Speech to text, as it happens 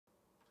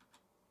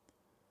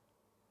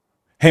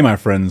Hey, my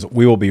friends,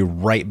 we will be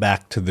right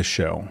back to the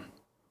show.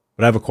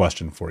 But I have a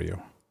question for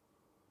you.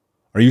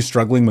 Are you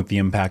struggling with the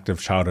impact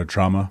of childhood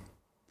trauma?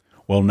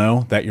 Well,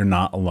 know that you're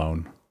not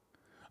alone.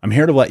 I'm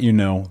here to let you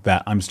know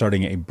that I'm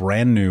starting a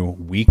brand new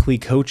weekly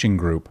coaching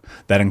group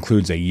that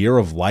includes a year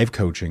of live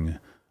coaching,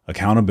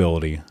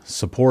 accountability,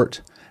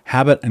 support,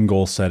 habit and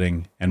goal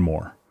setting, and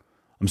more.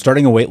 I'm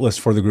starting a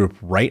waitlist for the group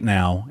right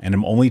now, and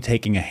I'm only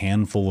taking a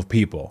handful of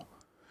people.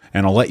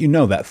 And I'll let you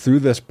know that through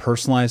this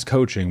personalized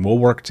coaching, we'll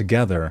work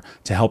together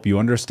to help you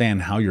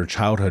understand how your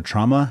childhood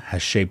trauma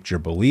has shaped your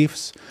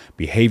beliefs,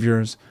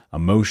 behaviors,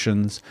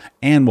 emotions,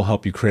 and will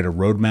help you create a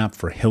roadmap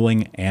for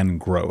healing and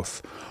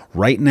growth.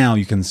 Right now,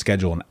 you can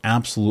schedule an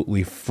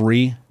absolutely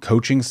free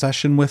coaching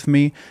session with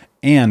me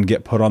and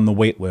get put on the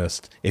wait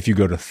list if you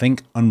go to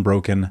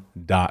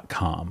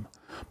thinkunbroken.com.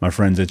 My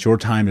friends, it's your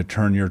time to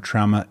turn your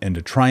trauma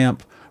into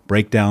triumph,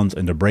 breakdowns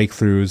into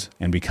breakthroughs,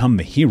 and become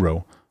the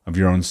hero of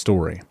your own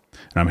story.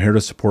 And I'm here to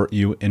support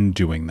you in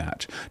doing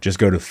that. Just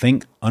go to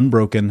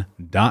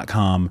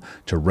thinkunbroken.com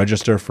to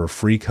register for a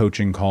free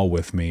coaching call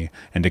with me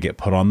and to get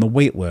put on the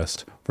wait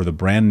list for the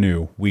brand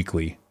new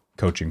weekly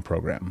coaching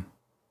program.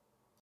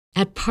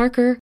 At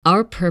Parker,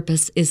 our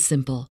purpose is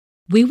simple.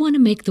 We want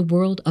to make the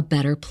world a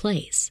better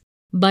place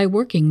by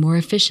working more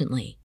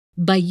efficiently,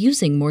 by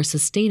using more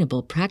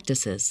sustainable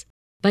practices,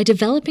 by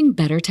developing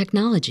better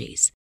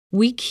technologies.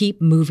 We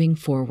keep moving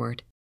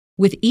forward.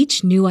 With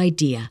each new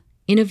idea,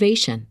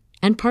 innovation,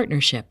 and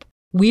partnership,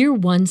 we're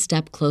one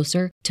step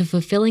closer to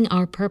fulfilling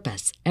our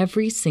purpose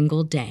every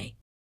single day.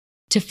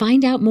 To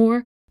find out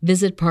more,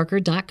 visit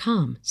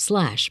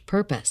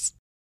parker.com/purpose.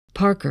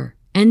 Parker,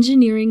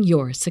 engineering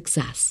your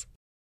success.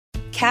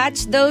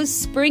 Catch those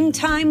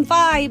springtime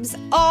vibes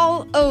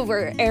all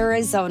over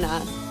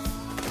Arizona.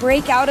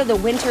 Break out of the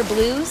winter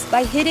blues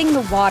by hitting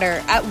the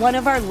water at one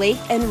of our lake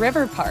and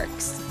river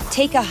parks.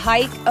 Take a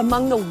hike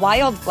among the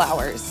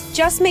wildflowers.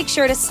 Just make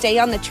sure to stay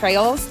on the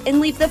trails and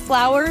leave the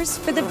flowers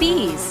for the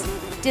bees.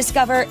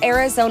 Discover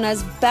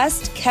Arizona's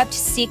best kept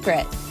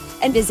secret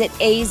and visit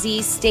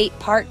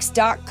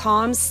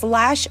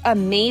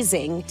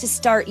azstateparks.com/amazing to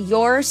start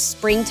your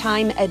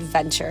springtime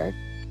adventure.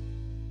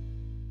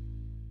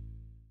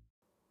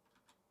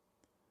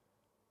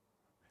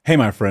 Hey,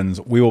 my friends,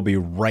 we will be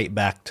right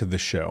back to the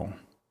show.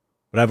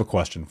 But I have a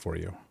question for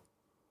you.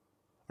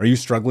 Are you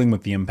struggling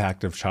with the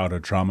impact of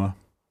childhood trauma?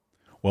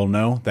 Well,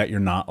 know that you're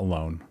not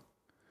alone.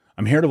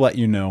 I'm here to let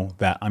you know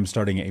that I'm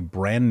starting a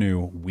brand new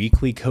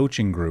weekly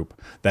coaching group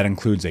that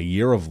includes a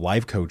year of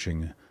live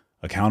coaching,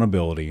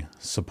 accountability,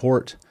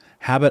 support,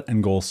 habit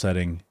and goal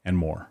setting, and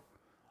more.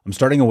 I'm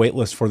starting a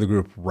waitlist for the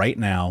group right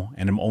now,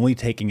 and I'm only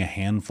taking a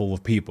handful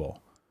of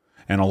people.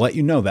 And I'll let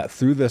you know that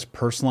through this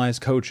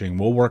personalized coaching,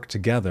 we'll work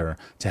together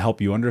to help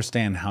you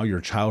understand how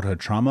your childhood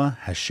trauma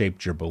has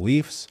shaped your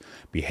beliefs,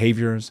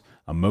 behaviors,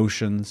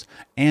 emotions,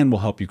 and will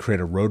help you create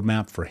a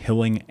roadmap for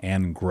healing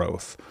and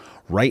growth.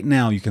 Right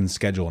now, you can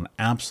schedule an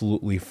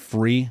absolutely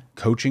free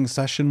coaching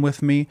session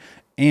with me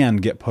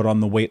and get put on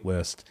the wait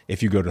list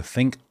if you go to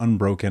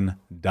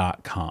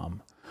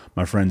thinkunbroken.com.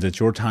 My friends, it's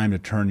your time to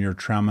turn your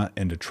trauma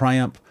into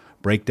triumph,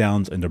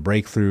 breakdowns into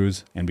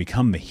breakthroughs, and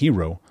become the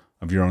hero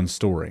of your own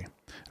story.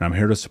 And I'm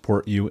here to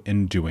support you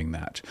in doing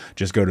that.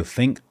 Just go to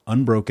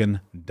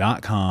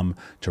thinkunbroken.com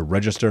to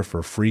register for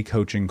a free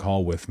coaching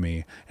call with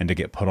me and to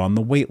get put on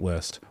the wait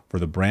list for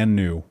the brand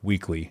new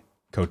weekly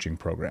coaching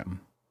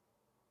program.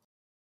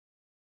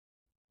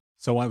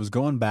 So I was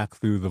going back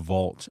through the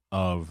vault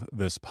of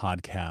this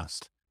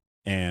podcast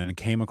and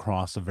came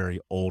across a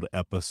very old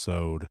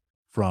episode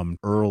from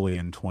early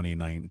in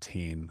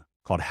 2019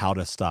 called How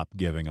to Stop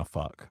Giving a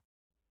Fuck.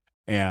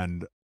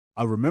 And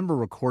I remember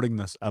recording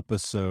this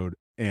episode,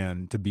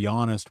 and to be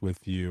honest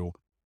with you,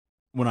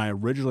 when I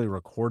originally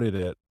recorded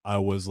it, I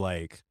was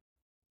like,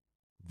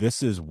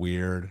 this is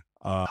weird,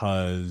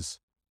 because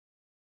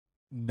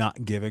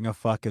not giving a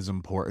fuck is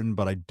important,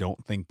 but I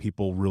don't think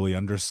people really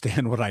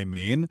understand what I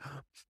mean.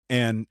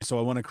 And so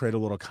I want to create a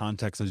little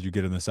context as you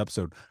get in this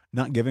episode.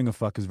 Not giving a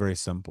fuck is very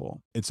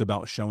simple. It's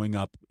about showing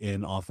up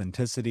in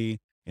authenticity,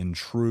 in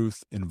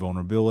truth, in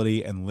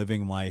vulnerability, and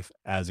living life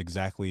as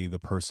exactly the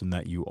person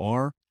that you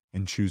are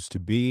and choose to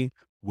be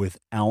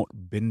without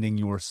bending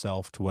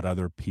yourself to what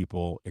other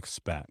people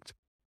expect.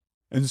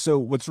 And so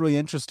what's really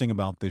interesting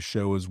about this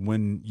show is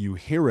when you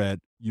hear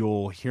it,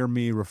 you'll hear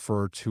me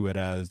refer to it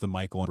as the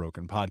Michael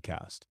Unbroken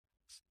podcast.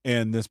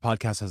 And this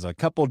podcast has a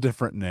couple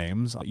different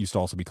names. It used to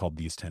also be called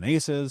These 10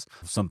 Aces,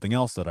 something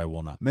else that I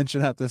will not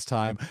mention at this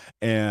time.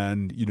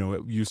 And,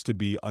 it used to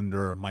be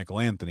under Michael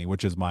Anthony,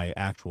 which is my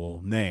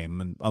actual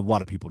name. And a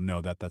lot of people know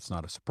that. That's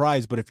not a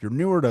surprise. But if you're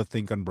newer to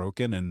Think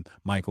Unbroken and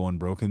Michael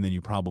Unbroken, then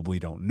you probably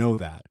don't know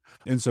that.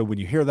 And so when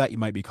you hear that, you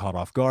might be caught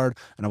off guard.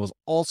 And I was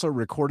also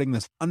recording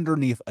this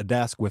underneath a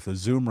desk with a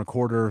Zoom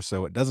recorder,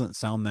 so it doesn't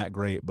sound that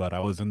great, but I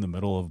was in the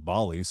middle of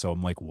Bali, so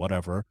I'm like,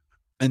 whatever.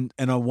 And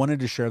I wanted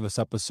to share this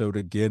episode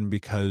again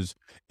because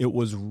it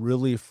was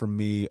really, for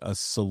me, a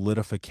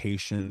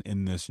solidification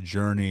in this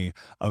journey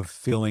of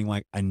feeling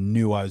like I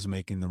knew I was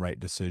making the right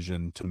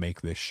decision to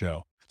make this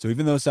show. So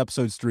even though this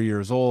episode's 3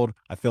 years old,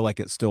 I feel like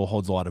it still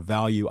holds a lot of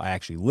value. I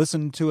actually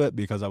listened to it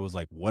because I was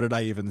like, what did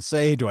I even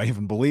say? Do I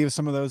even believe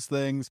some of those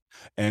things?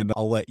 And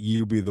I'll let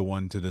you be the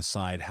one to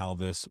decide how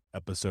this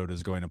episode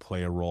is going to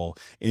play a role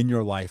in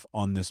your life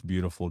on this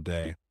beautiful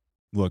day.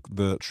 Look,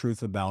 the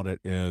truth about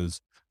it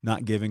is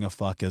not giving a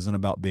fuck isn't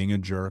about being a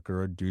jerk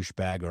or a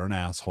douchebag or an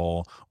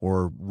asshole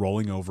or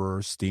rolling over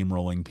or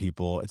steamrolling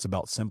people. It's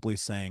about simply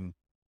saying,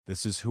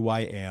 this is who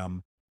I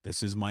am.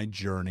 This is my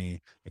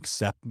journey.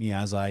 Accept me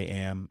as I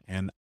am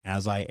and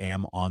as I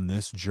am on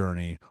this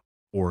journey,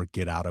 or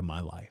get out of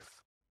my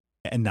life.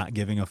 And not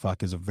giving a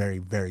fuck is a very,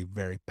 very,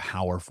 very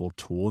powerful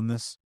tool in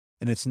this.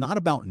 And it's not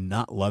about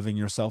not loving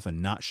yourself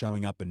and not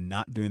showing up and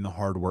not doing the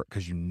hard work,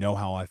 because you know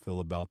how I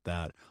feel about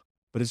that.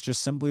 But it's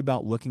just simply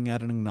about looking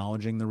at and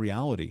acknowledging the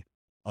reality.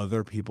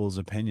 Other people's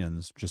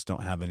opinions just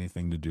don't have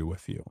anything to do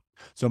with you.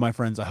 So my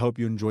friends, I hope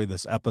you enjoyed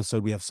this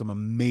episode. We have some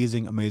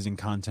amazing, amazing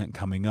content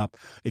coming up.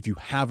 If you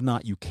have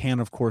not, you can,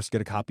 of course, get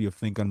a copy of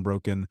Think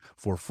Unbroken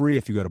for free.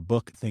 If you go to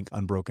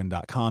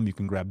bookthinkunbroken.com, you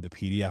can grab the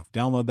PDF,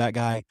 download that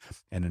guy.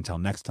 And until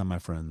next time, my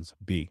friends,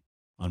 be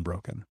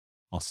unbroken.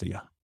 I'll see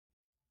ya.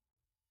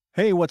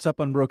 Hey, what's up,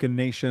 Unbroken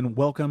Nation?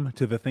 Welcome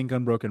to the Think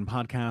Unbroken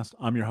podcast.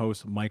 I'm your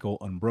host, Michael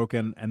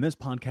Unbroken, and this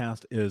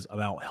podcast is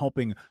about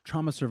helping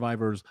trauma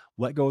survivors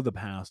let go of the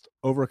past,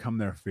 overcome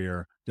their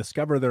fear,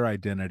 discover their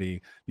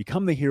identity,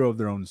 become the hero of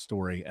their own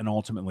story, and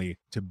ultimately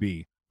to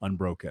be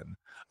unbroken.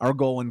 Our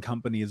goal and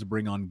company is to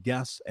bring on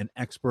guests and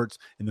experts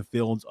in the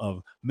fields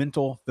of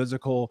mental,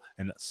 physical,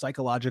 and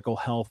psychological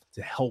health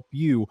to help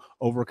you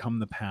overcome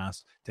the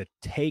past, to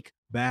take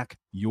back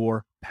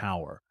your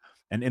power.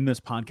 And in this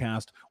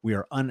podcast, we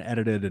are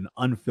unedited and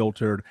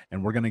unfiltered,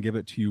 and we're going to give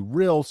it to you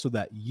real so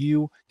that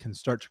you can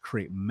start to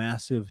create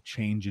massive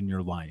change in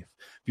your life.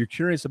 If you're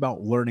curious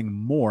about learning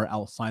more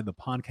outside the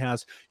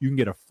podcast, you can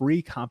get a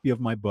free copy of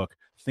my book,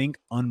 Think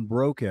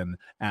Unbroken,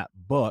 at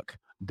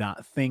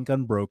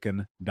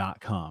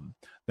book.thinkunbroken.com.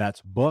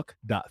 That's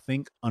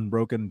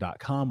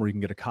book.thinkunbroken.com, where you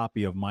can get a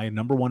copy of my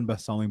 #1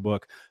 best-selling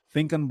book,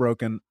 Think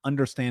Unbroken: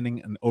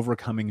 Understanding and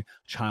Overcoming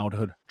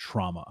Childhood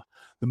Trauma.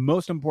 The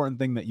most important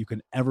thing that you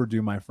can ever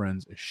do, my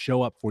friends, is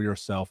show up for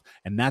yourself.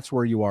 And that's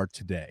where you are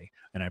today.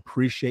 And I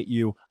appreciate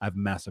you. I have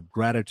massive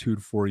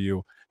gratitude for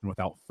you. And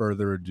without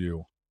further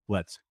ado,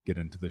 let's get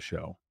into the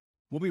show.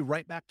 We'll be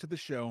right back to the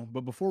show.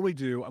 But before we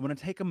do, I want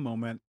to take a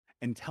moment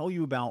and tell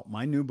you about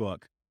my new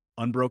book,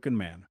 Unbroken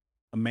Man,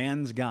 A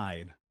Man's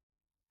Guide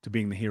to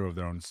Being the Hero of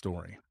Their Own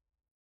Story.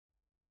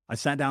 I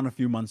sat down a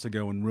few months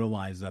ago and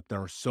realized that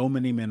there are so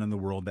many men in the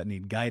world that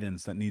need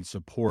guidance, that need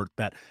support,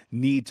 that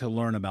need to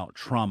learn about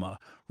trauma,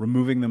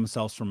 removing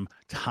themselves from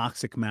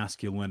toxic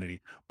masculinity,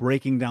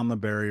 breaking down the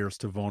barriers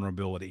to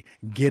vulnerability,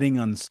 getting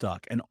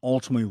unstuck, and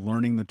ultimately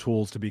learning the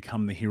tools to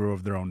become the hero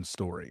of their own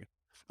story.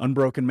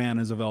 Unbroken Man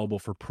is available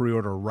for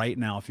pre-order right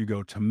now if you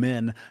go to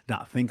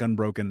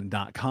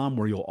men.thinkunbroken.com,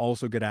 where you'll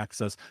also get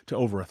access to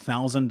over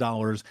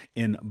 $1,000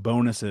 in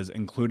bonuses,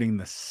 including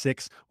the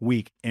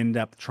 6-week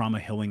in-depth trauma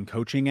healing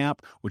coaching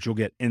app, which you'll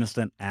get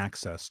instant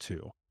access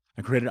to.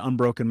 I created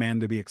Unbroken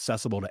Man to be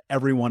accessible to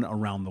everyone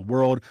around the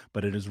world,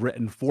 but it is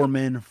written for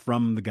men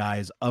from the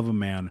guise of a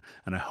man,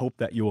 and I hope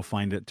that you will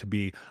find it to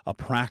be a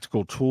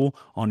practical tool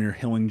on your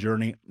healing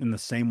journey in the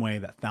same way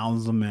that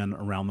thousands of men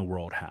around the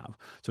world have.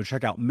 So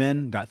check out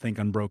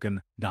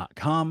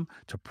men.thinkunbroken.com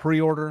to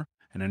pre-order,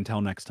 and until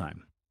next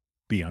time,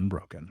 be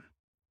unbroken.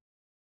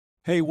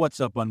 Hey, what's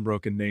up,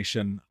 Unbroken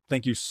Nation?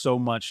 Thank you so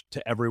much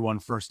to everyone,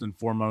 first and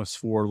foremost,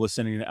 for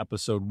listening to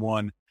episode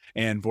 1,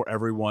 and for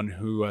everyone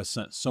who has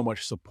sent so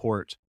much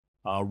support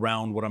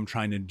around what I'm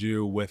trying to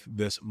do with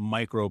this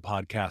micro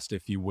podcast,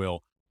 if you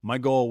will. My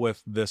goal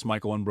with this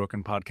Michael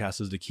Unbroken podcast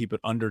is to keep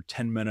it under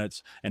 10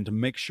 minutes and to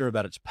make sure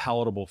that it's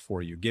palatable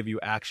for you, give you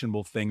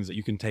actionable things that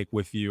you can take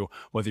with you,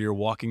 whether you're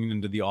walking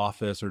into the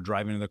office or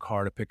driving in the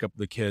car to pick up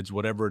the kids,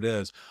 whatever it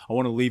is. I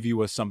want to leave you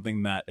with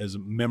something that is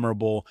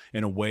memorable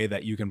in a way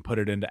that you can put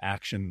it into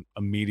action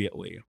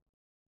immediately.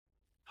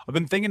 I've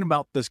been thinking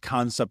about this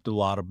concept a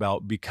lot,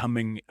 about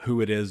becoming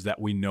who it is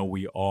that we know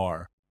we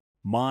are.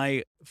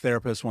 My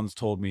therapist once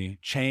told me,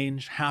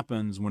 change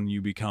happens when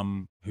you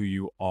become who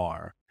you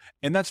are.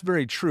 And that's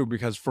very true,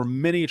 because for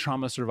many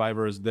trauma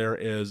survivors, there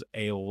is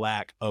a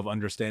lack of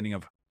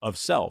understanding of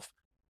self.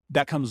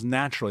 That comes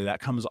naturally, that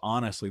comes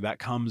honestly, that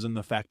comes in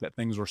the fact that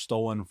things were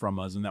stolen from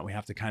us and that we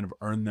have to kind of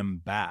earn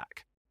them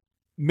back.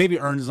 Maybe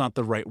earn is not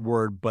the right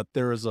word, but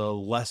there is a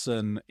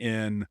lesson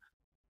in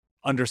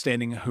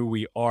understanding who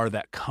we are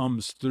that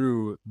comes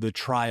through the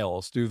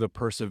trials, through the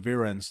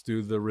perseverance,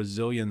 through the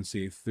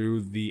resiliency,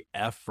 through the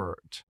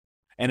effort.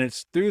 And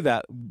it's through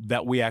that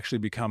we actually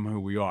become who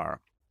we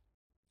are.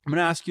 I'm going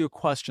to ask you a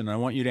question. I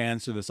want you to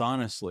answer this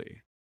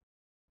honestly.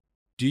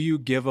 Do you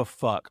give a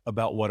fuck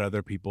about what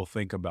other people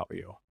think about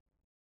you?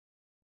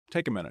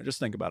 Take a minute. Just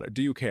think about it.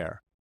 Do you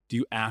care? Do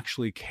you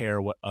actually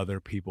care what other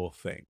people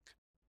think?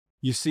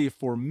 You see,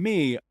 for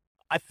me,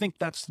 I think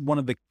that's one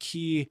of the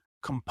key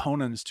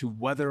components to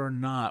whether or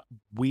not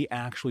we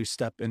actually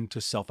step into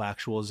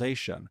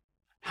self-actualization.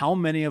 How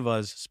many of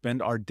us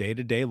spend our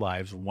day-to-day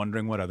lives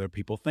wondering what other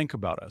people think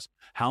about us?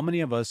 How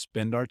many of us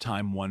spend our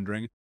time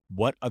wondering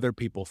what other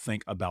people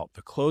think about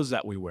the clothes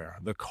that we wear,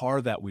 the car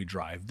that we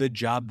drive, the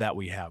job that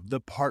we have,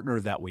 the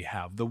partner that we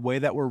have, the way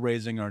that we're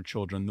raising our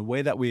children, the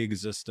way that we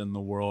exist in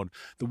the world,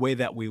 the way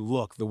that we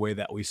look, the way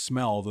that we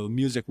smell, the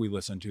music we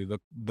listen to,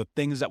 the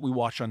things that we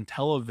watch on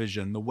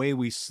television, the way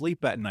we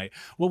sleep at night,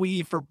 what we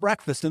eat for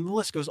breakfast, and the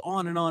list goes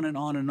on and on and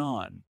on and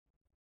on.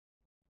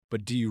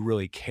 But do you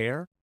really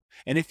care?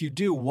 And if you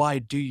do, why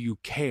do you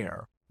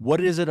care? What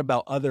is it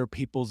about other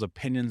people's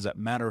opinions that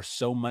matter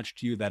so much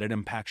to you that it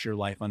impacts your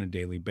life on a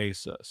daily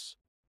basis?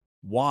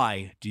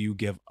 Why do you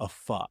give a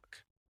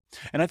fuck?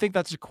 And I think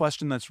that's a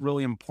question that's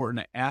really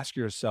important to ask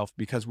yourself,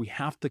 because we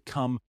have to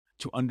come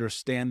to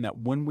understand that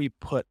when we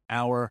put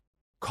our,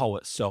 call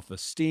it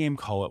self-esteem,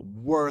 call it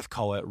worth,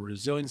 call it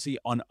resiliency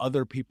on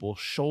other people's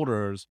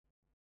shoulders,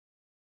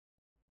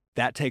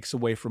 that takes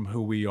away from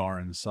who we are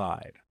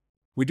inside.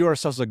 We do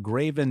ourselves a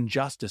grave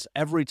injustice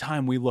every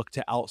time we look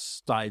to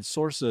outside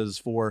sources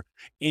for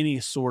any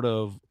sort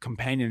of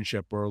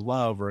companionship or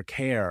love or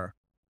care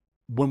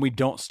when we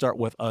don't start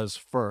with us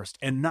first.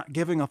 And not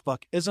giving a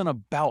fuck isn't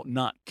about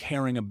not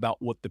caring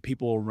about what the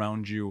people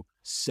around you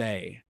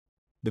say,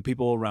 the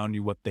people around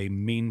you, what they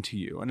mean to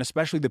you, and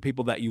especially the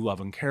people that you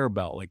love and care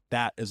about. Like,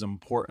 that is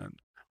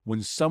important.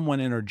 When someone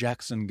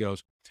interjects and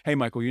goes, "Hey,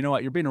 Michael, you know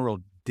what? You're being a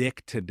real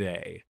dick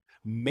today."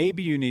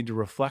 Maybe you need to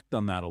reflect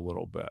on that a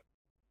little bit.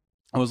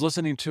 I was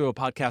listening to a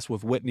podcast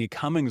with Whitney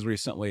Cummings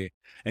recently,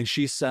 and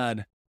she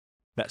said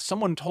that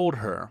someone told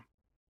her,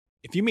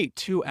 if you meet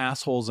 2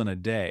 assholes in a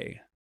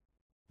day,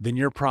 then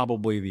you're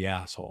probably the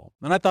asshole.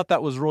 And I thought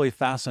that was really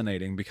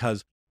fascinating,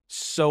 because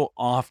so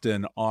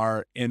often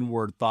our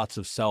inward thoughts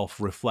of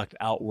self reflect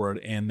outward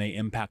and they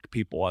impact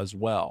people as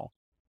well.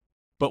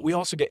 But we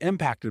also get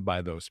impacted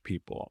by those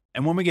people.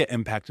 And when we get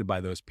impacted by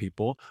those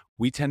people,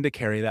 we tend to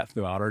carry that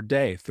throughout our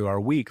day, through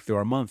our week, through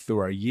our month, through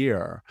our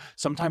year.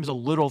 Sometimes a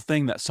little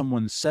thing that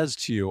someone says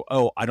to you,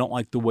 "Oh, I don't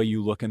like the way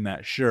you look in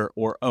that shirt,"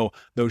 or "Oh,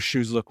 those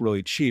shoes look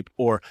really cheap,"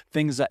 or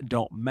things that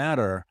don't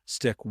matter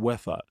stick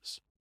with us.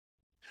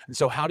 And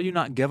so how do you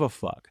not give a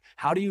fuck?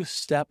 How do you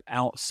step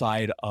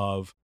outside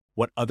of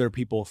what other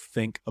people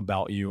think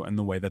about you and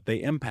the way that they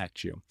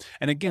impact you?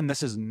 And again,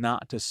 this is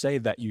not to say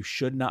that you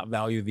should not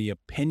value the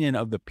opinion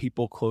of the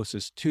people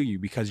closest to you,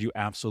 because you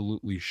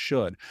absolutely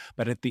should.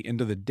 But at the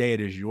end of the day,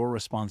 it is your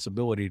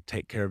responsibility to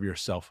take care of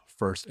yourself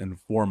first and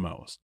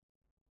foremost.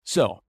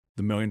 So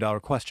the $1 million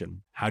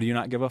question, how do you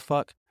not give a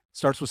fuck?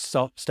 Starts with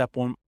step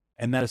 1,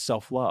 and that is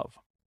self-love.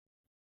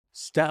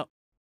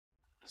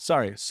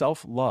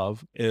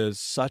 Self-love is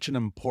such an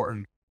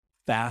important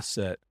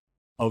facet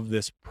of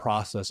this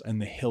process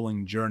and the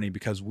healing journey,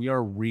 because we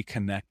are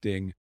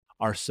reconnecting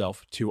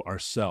ourself to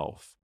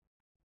ourself.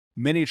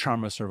 Many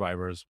trauma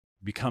survivors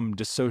become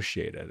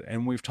dissociated,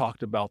 and we've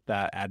talked about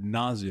that ad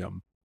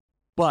nauseum.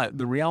 But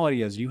the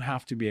reality is, you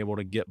have to be able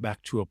to get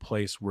back to a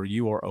place where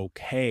you are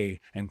okay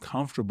and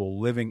comfortable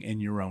living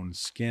in your own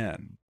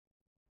skin.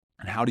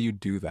 And how do you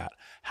do that?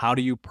 How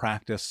do you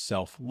practice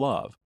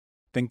self-love?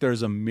 I think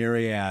there's a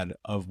myriad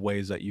of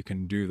ways that you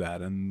can do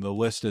that, and the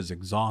list is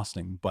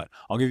exhausting, but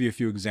I'll give you a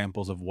few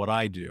examples of what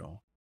I do.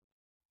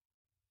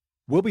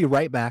 We'll be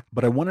right back,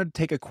 but I wanted to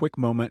take a quick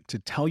moment to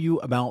tell you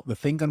about the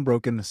Think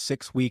Unbroken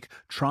 6-week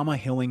trauma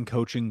healing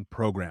coaching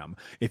program.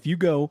 If you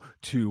go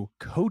to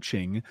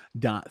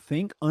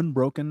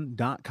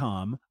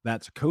coaching.thinkunbroken.com,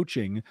 that's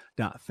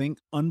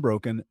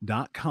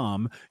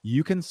coaching.thinkunbroken.com,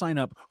 you can sign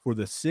up for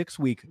the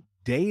 6-week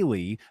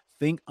daily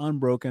Think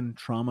Unbroken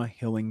Trauma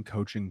Healing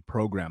Coaching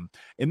Program.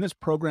 In this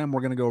program,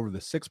 we're going to go over the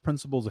 6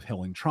 principles of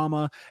healing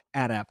trauma,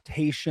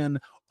 adaptation,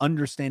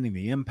 understanding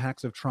the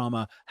impacts of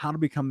trauma, how to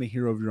become the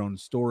hero of your own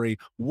story,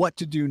 what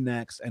to do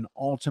next, and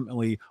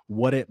ultimately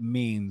what it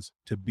means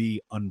to be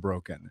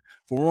unbroken.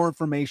 For more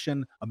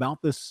information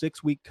about this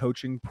 6-week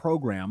coaching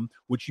program,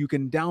 which you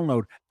can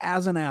download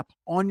as an app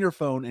on your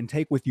phone and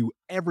take with you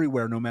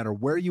everywhere, no matter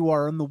where you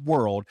are in the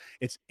world,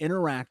 it's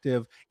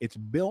interactive. It's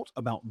built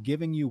about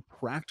giving you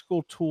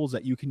practical tools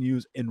that you can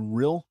use in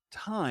real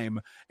time.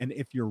 And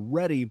if you're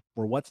ready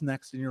for what's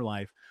next in your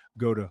life,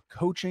 go to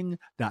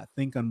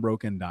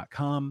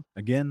coaching.thinkunbroken.com.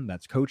 Again,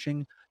 that's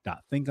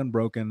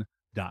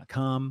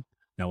coaching.thinkunbroken.com.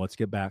 Now let's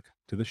get back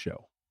to the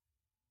show.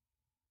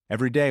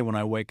 Every day when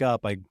I wake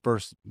up, I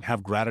first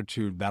have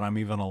gratitude that I'm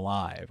even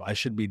alive. I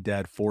should be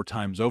dead 4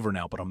 times over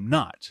now, but I'm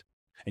not.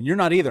 And you're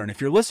not either. And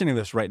if you're listening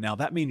to this right now,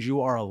 that means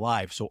you are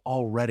alive. So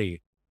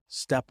already,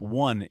 step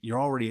 1,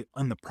 you're already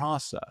in the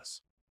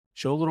process.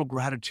 Show a little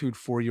gratitude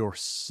for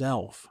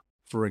yourself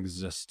for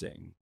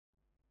existing,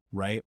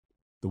 right?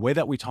 The way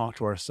that we talk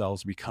to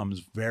ourselves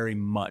becomes very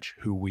much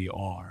who we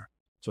are.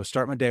 So I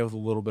start my day with a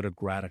little bit of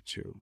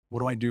gratitude. What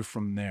do I do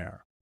from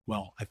there?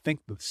 Well, I think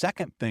the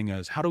second thing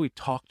is, how do we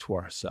talk to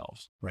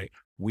ourselves, right?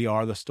 We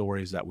are the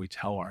stories that we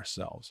tell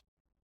ourselves.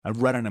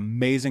 I've read an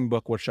amazing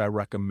book, which I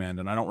recommend,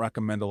 and I don't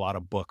recommend a lot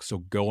of books, so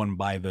go and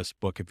buy this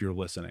book if you're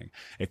listening.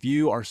 If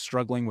you are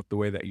struggling with the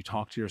way that you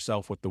talk to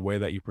yourself, with the way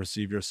that you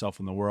perceive yourself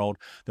in the world,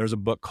 there's a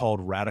book called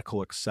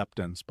Radical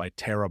Acceptance by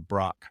Tara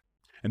Brach.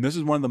 And this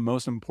is one of the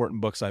most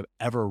important books I've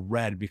ever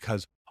read,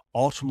 because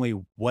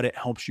ultimately what it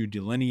helps you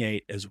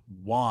delineate is,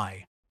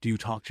 why do you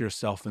talk to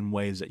yourself in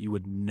ways that you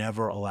would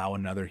never allow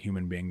another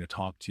human being to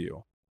talk to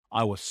you?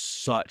 I was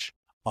such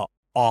an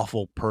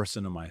awful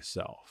person to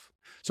myself.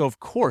 So of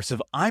course,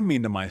 if I'm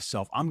mean to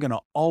myself, I'm going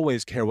to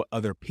always care what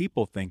other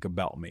people think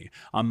about me.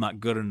 I'm not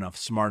good enough,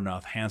 smart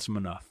enough, handsome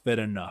enough, fit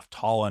enough,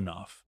 tall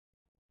enough,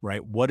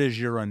 right? What is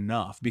your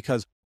enough?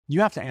 Because you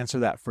have to answer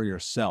that for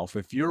yourself.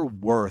 If your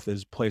worth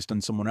is placed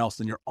on someone else,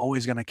 then you're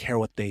always going to care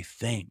what they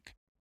think.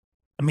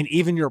 I mean,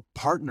 even your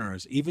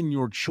partners, even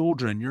your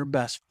children, your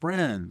best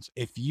friends,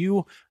 if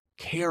you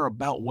care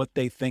about what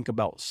they think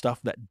about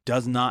stuff that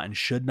does not and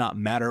should not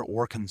matter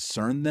or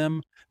concern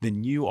them,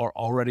 then you are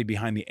already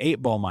behind the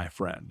 8 ball, my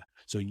friend.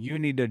 So you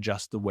need to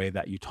adjust the way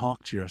that you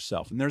talk to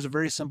yourself. And there's a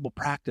very simple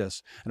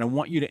practice, and I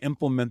want you to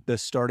implement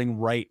this starting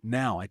right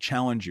now. I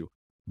challenge you,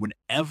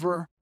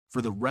 whenever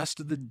for the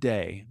rest of the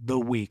day, the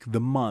week, the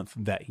month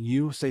that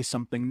you say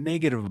something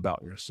negative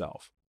about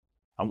yourself,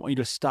 I want you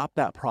to stop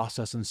that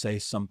process and say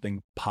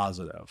something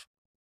positive.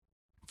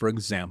 For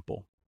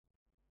example,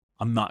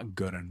 I'm not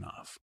good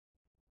enough.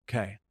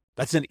 Okay,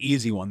 that's an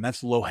easy one.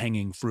 That's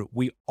low-hanging fruit.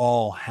 We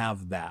all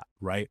have that,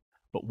 right?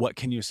 But what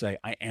can you say?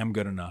 I am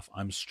good enough.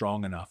 I'm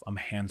strong enough. I'm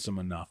handsome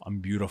enough.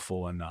 I'm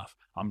beautiful enough.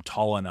 I'm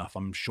tall enough.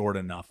 I'm short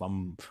enough.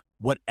 I'm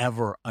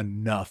whatever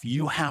enough.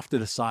 You have to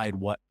decide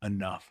what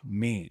enough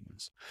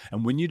means.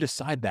 And when you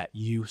decide that,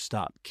 you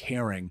stop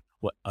caring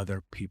what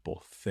other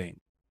people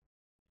think.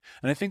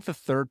 And I think the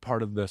third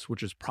part of this,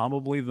 which is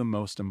probably the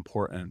most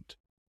important,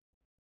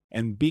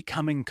 and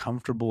becoming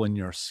comfortable in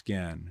your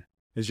skin,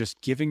 is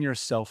just giving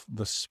yourself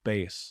the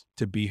space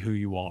to be who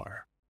you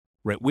are,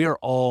 right? We are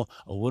all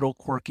a little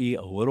quirky,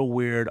 a little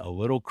weird, a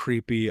little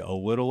creepy, a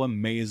little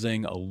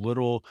amazing, a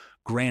little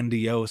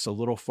grandiose, a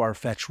little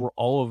far-fetched. We're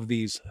all of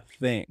these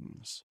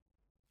things.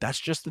 That's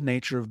just the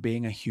nature of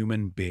being a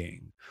human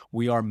being.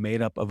 We are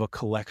made up of a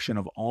collection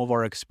of all of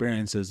our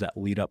experiences that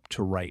lead up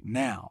to right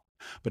now.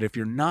 But if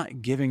you're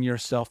not giving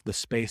yourself the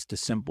space to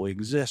simply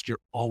exist, you're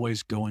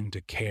always going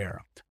to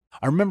care.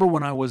 I remember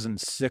when I was in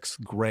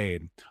 6th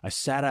grade, I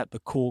sat at the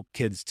cool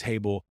kids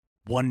table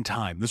one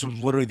time. This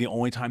was literally the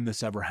only time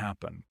this ever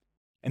happened.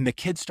 And the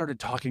kids started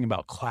talking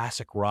about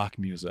classic rock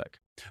music,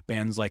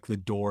 bands like The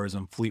Doors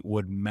and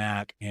Fleetwood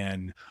Mac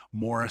and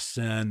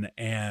Morrison.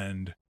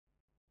 And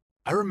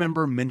I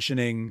remember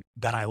mentioning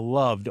that I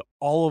loved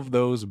all of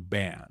those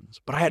bands,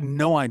 but I had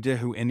no idea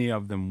who any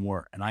of them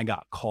were. And I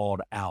got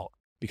called out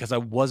because I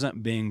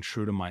wasn't being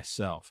true to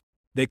myself.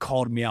 They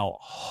called me out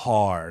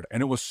hard,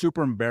 and it was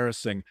super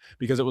embarrassing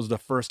because it was the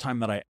first time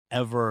that I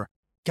ever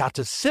got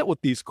to sit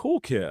with these cool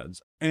kids.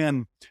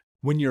 And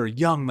when you're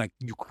young, like,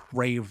 you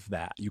crave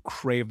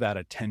that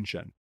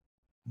attention.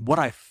 What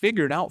I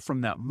figured out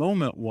from that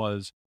moment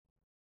was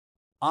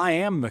I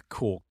am the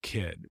cool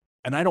kid,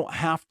 and I don't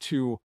have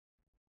to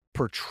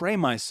portray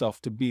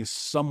myself to be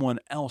someone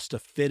else to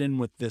fit in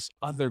with this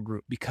other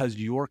group, because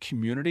your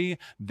community,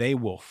 they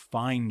will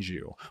find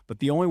you. But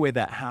the only way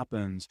that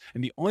happens,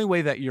 and the only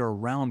way that you're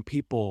around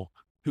people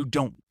who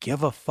don't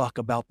give a fuck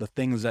about the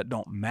things that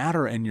don't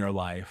matter in your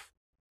life,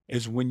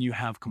 is when you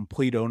have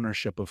complete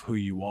ownership of who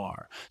you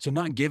are. So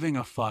not giving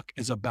a fuck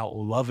is about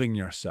loving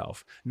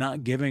yourself.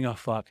 Not giving a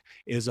fuck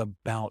is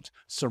about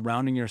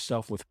surrounding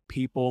yourself with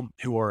people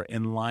who are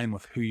in line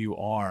with who you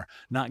are.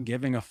 Not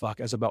giving a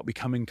fuck is about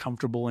becoming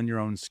comfortable in your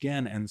own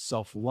skin and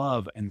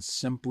self-love and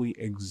simply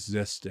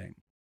existing.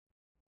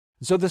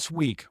 So this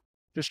week,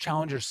 just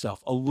challenge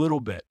yourself a little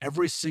bit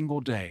every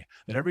single day,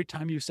 that every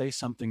time you say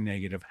something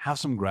negative, have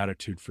some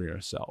gratitude for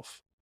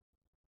yourself.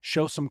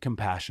 Show some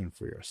compassion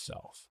for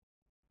yourself.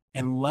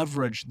 And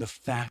leverage the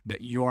fact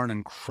that you are an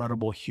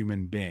incredible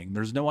human being.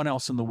 There's no one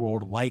else in the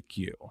world like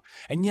you.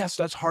 And yes,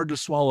 that's hard to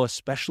swallow,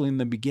 especially in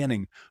the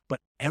beginning,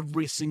 but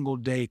every single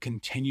day,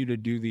 continue to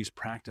do these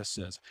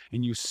practices,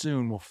 and you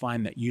soon will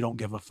find that you don't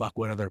give a fuck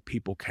what other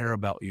people care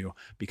about you,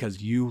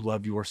 because you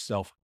love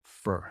yourself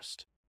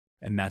first.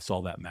 And that's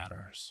all that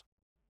matters.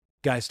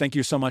 Guys, thank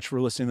you so much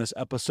for listening to this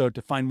episode.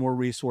 To find more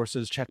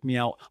resources, check me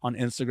out on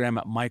Instagram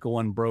at Michael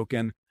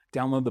Unbroken.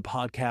 Download the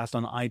podcast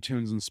on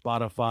iTunes and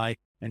Spotify,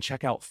 and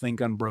check out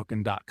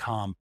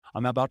thinkunbroken.com.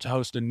 I'm about to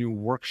host a new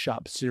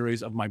workshop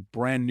series of my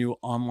brand new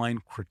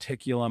online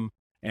curriculum,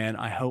 and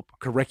I hope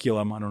I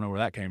don't know where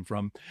that came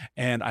from,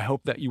 and I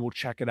hope that you will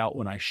check it out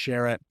when I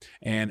share it.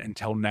 And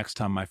until next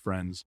time, my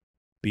friends,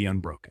 be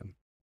unbroken.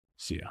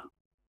 See ya.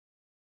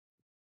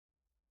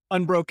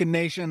 Unbroken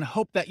Nation,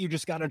 hope that you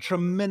just got a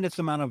tremendous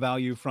amount of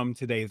value from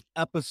today's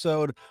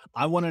episode.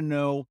 I want to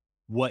know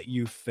what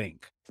you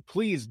think.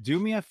 Please do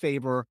me a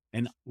favor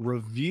and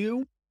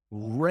review,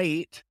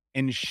 rate,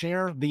 and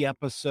share the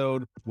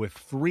episode with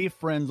 3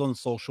 friends on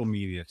social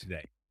media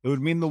today. It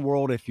would mean the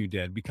world if you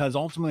did, because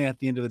ultimately, at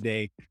the end of the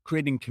day,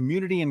 creating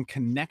community and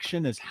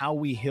connection is how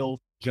we heal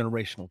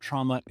generational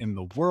trauma in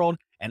the world.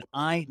 And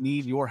I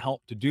need your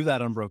help to do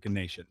that, Unbroken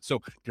Nation. So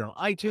if you're on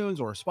iTunes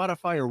or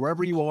Spotify or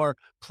wherever you are,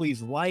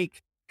 please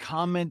like,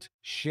 comment,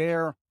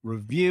 share,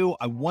 review.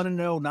 I want to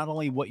know not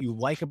only what you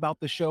like about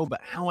the show,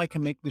 but how I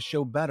can make the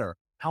show better,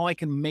 how I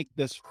can make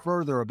this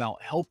further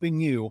about helping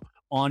you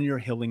on your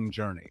healing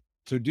journey.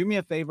 So do me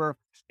a favor,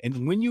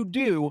 and when you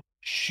do,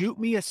 shoot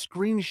me a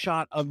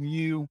screenshot of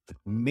you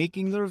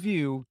making the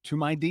review to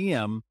my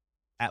DM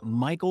at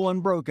Michael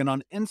Unbroken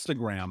on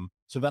Instagram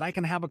so that I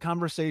can have a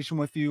conversation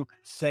with you,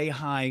 say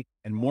hi,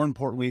 and more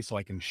importantly, so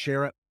I can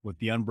share it with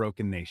the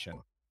Unbroken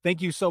Nation.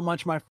 Thank you so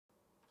much,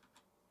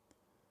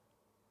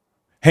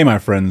 Hey, my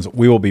friends,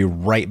 we will be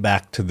right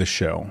back to the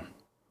show,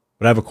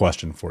 but I have a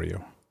question for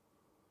you.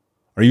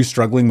 Are you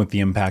struggling with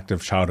the impact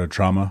of childhood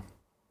trauma?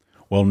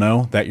 Well,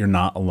 know that you're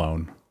not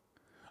alone.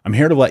 I'm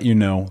here to let you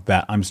know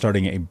that I'm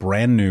starting a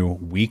brand new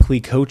weekly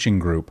coaching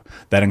group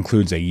that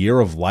includes a year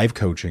of live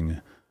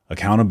coaching,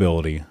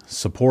 accountability,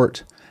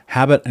 support,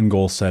 habit and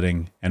goal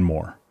setting, and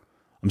more.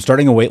 I'm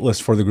starting a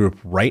waitlist for the group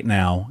right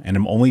now, and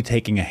I'm only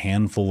taking a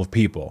handful of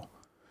people.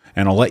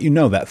 And I'll let you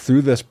know that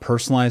through this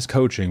personalized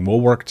coaching, we'll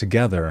work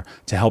together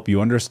to help you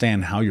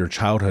understand how your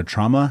childhood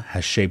trauma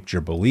has shaped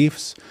your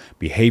beliefs,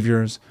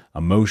 behaviors,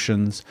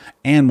 emotions,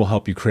 and will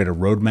help you create a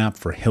roadmap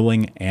for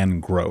healing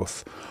and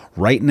growth.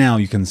 Right now,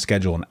 you can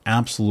schedule an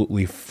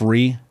absolutely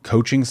free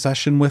coaching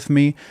session with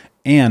me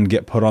and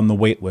get put on the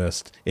wait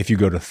list if you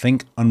go to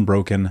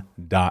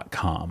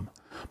thinkunbroken.com.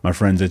 My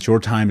friends, it's your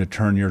time to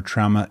turn your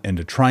trauma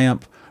into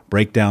triumph,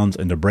 breakdowns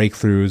into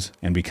breakthroughs,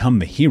 and become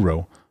the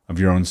hero of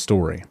your own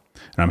story.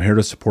 And I'm here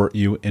to support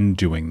you in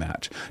doing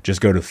that. Just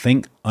go to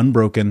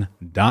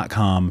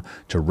thinkunbroken.com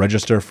to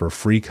register for a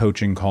free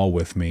coaching call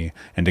with me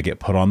and to get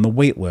put on the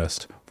wait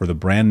list for the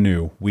brand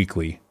new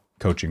weekly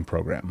coaching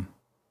program.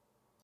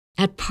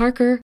 At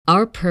Parker,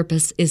 our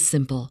purpose is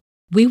simple.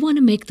 We want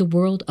to make the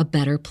world a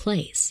better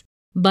place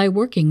by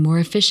working more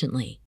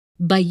efficiently,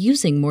 by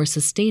using more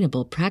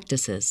sustainable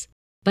practices,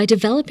 by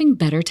developing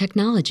better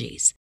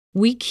technologies.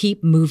 We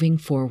keep moving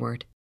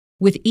forward.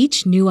 With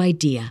each new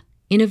idea,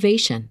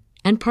 innovation,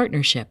 and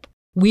partnership,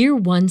 we're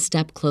one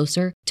step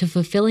closer to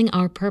fulfilling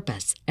our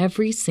purpose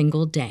every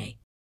single day.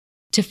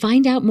 To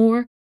find out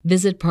more,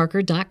 visit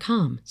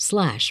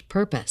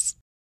parker.com/purpose.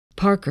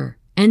 Parker,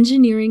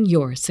 engineering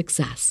your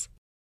success.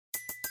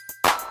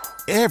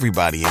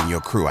 Everybody in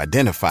your crew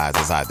identifies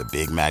as either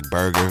Big Mac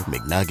Burger,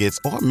 McNuggets,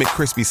 or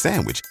McCrispy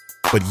Sandwich.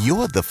 But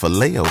you're the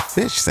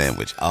Filet-O-Fish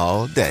Sandwich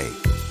all day.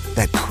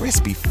 That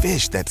crispy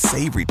fish, that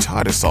savory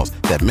tartar sauce,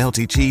 that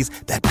melty cheese,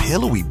 that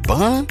pillowy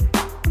bun.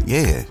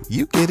 Yeah,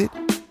 you get it.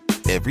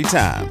 Every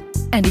time.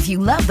 And if you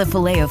love the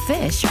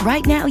Filet-O-Fish,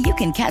 right now you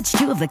can catch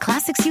two of the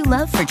classics you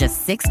love for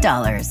just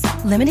 $6.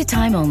 Limited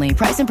time only.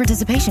 Price and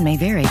participation may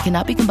vary.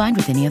 Cannot be combined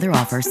with any other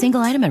offer.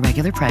 Single item at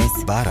regular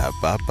price.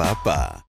 Ba-da-ba-ba-ba.